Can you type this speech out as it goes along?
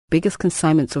biggest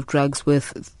consignments of drugs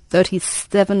worth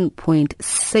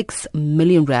 37.6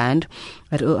 million rand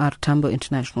at OR Tambo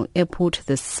International Airport.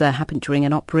 This happened during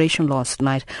an operation last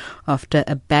night after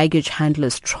a baggage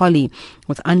handler's trolley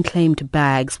with unclaimed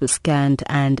bags was scanned,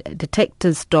 and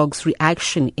detectives' dogs'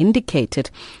 reaction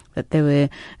indicated that there were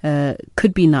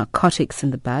could be narcotics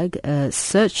in the bag. A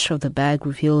search of the bag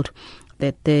revealed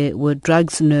that there were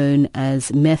drugs known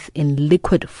as meth in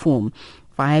liquid form.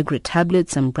 Viagra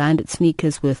tablets and branded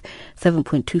sneakers worth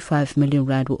 7.25 million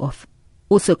rand were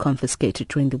also confiscated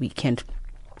during the weekend.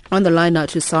 On the line now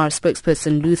to SARA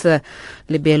spokesperson Luther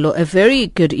Lebelo. A very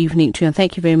good evening to you, and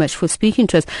thank you very much for speaking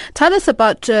to us. Tell us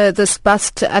about this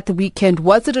bust at the weekend.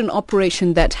 Was it an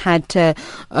operation that had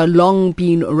long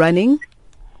been running?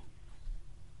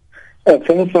 Thank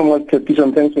you so much, Tisha,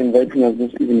 and thanks for inviting us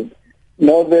this evening.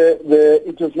 No,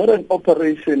 it was not an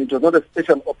operation. It was not a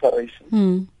special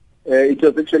operation. It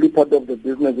was actually part of the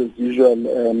business as usual,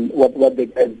 what the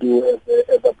guys do as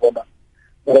a border.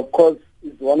 But of course,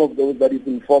 it's one of those that is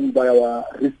informed by our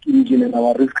risk engine and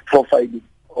our risk profiling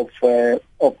of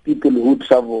people who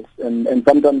travel. And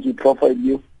sometimes we profile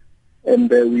you and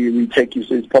we check you.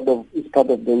 So it's part of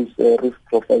those risk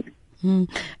profiling.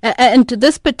 And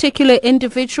this particular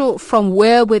individual, from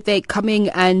where were they coming,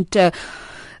 and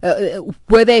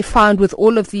were they found with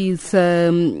all of these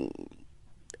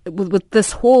with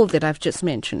this haul that I've just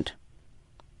mentioned?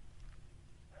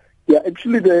 Yeah,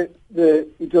 actually,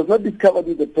 it was not discovered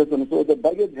with the person. So the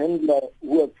baggage handler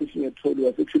who was pushing a trolley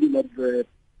was actually not the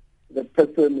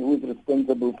person who is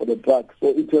responsible for the drug. So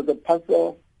it was a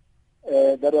parcel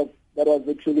that was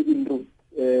actually en route,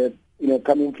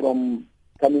 coming from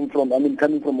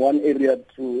one area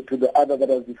to the other that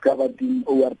was discovered in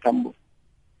OR Tambo.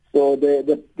 So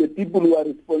the people who are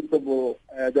responsible,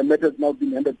 the matter has now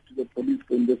been handed to the police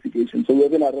for investigation. So we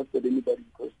haven't arrested anybody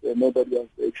because nobody was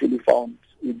actually found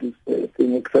with this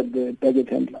thing except the baggage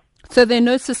handler. So there are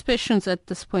no suspicions at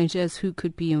this point as who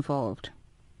could be involved?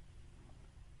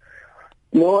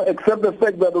 No, except the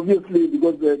fact that obviously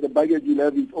because the baggage will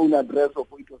have its own address of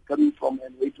where it was coming from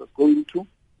and where it was going to.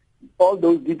 All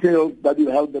those details that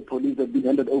will help the police have been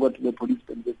handed over to the police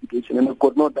for investigation. And I've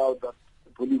got no doubt that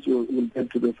the police will get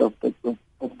to the suspects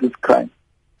of this crime.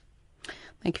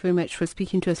 Thank you very much for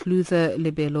speaking to us. Luther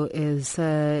Lebelo is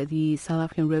the South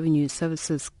African Revenue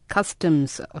Services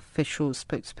Customs Official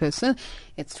spokesperson.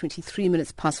 It's 23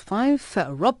 minutes past 5.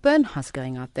 Rob Byrne, how's it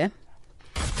going out there?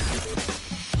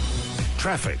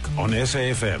 Traffic on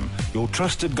SAFM, your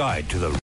trusted guide to the